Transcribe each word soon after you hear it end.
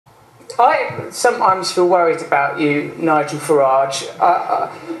I sometimes feel worried about you, Nigel Farage.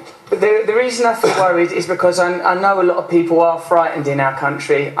 The reason I feel worried is because I know a lot of people are frightened in our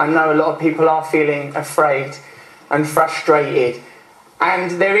country. I know a lot of people are feeling afraid and frustrated.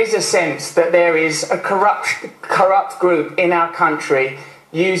 And there is a sense that there is a corrupt group in our country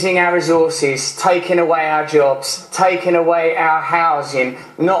using our resources, taking away our jobs, taking away our housing,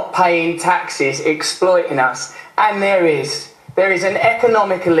 not paying taxes, exploiting us. And there is an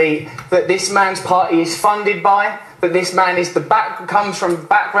economic elite that this man's party is funded by, that this man is comes from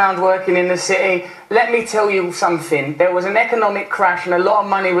background working in the city. Let me tell you something. There was an economic crash and a lot of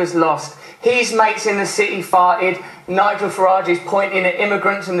money was lost. His mates in the city farted. Nigel Farage is pointing at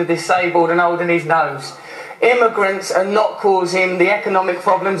immigrants and the disabled and holding his nose. Immigrants are not causing the economic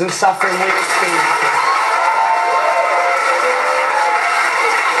problems and suffering we experience.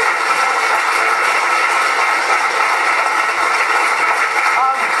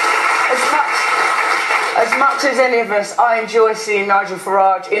 As much as any of us, I enjoy seeing Nigel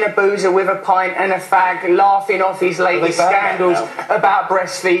Farage in a boozer with a pint and a fag, laughing off his latest scandals about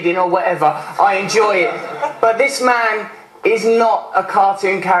breastfeeding or whatever. I enjoy it. But this man is not a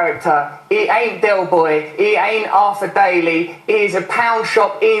cartoon character. He ain't Del Boy. He ain't Arthur Daly. He is a pound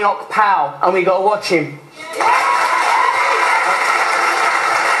shop Enoch Powell, and we gotta watch him.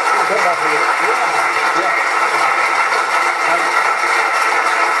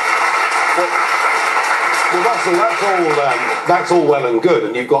 Well, Russell, that's all well and good,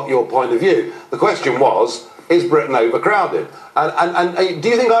 and you've got your point of view. The question was, is Britain overcrowded? And do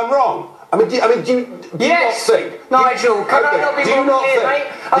you think I'm wrong? I mean, do you not think... Nigel, can I not be wrong here, mate?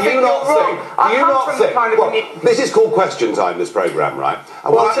 I think you're wrong. I come from the kind of... Well, this is called Question Time, this programme, right?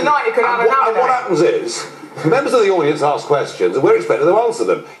 And well, tonight you can have another. And what happens is, members of the audience ask questions, and we're expected to answer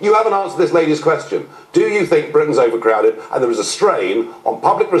them. You haven't answered this lady's question. Do you think Britain's overcrowded and there is a strain on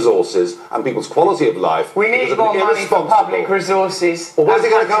public resources and people's quality of life? We need more money for public resources. Well, where's it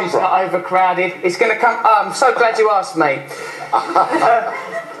going to come from? It's not overcrowded. It's going to come... I'm so glad you asked, mate.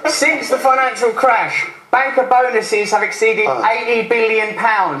 Since the financial crash, banker bonuses have exceeded £80 billion.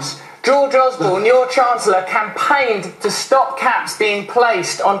 George Osborne, your Chancellor, campaigned to stop caps being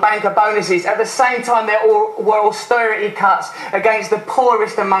placed on banker bonuses. At the same time, there were austerity cuts against the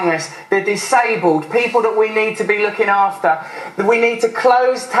poorest among us, the disabled, people that we need to be looking after. We need to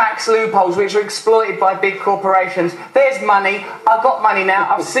close tax loopholes which are exploited by big corporations. There's money. I've got money now.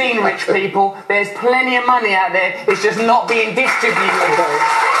 I've seen rich people. There's plenty of money out there. It's just not being distributed.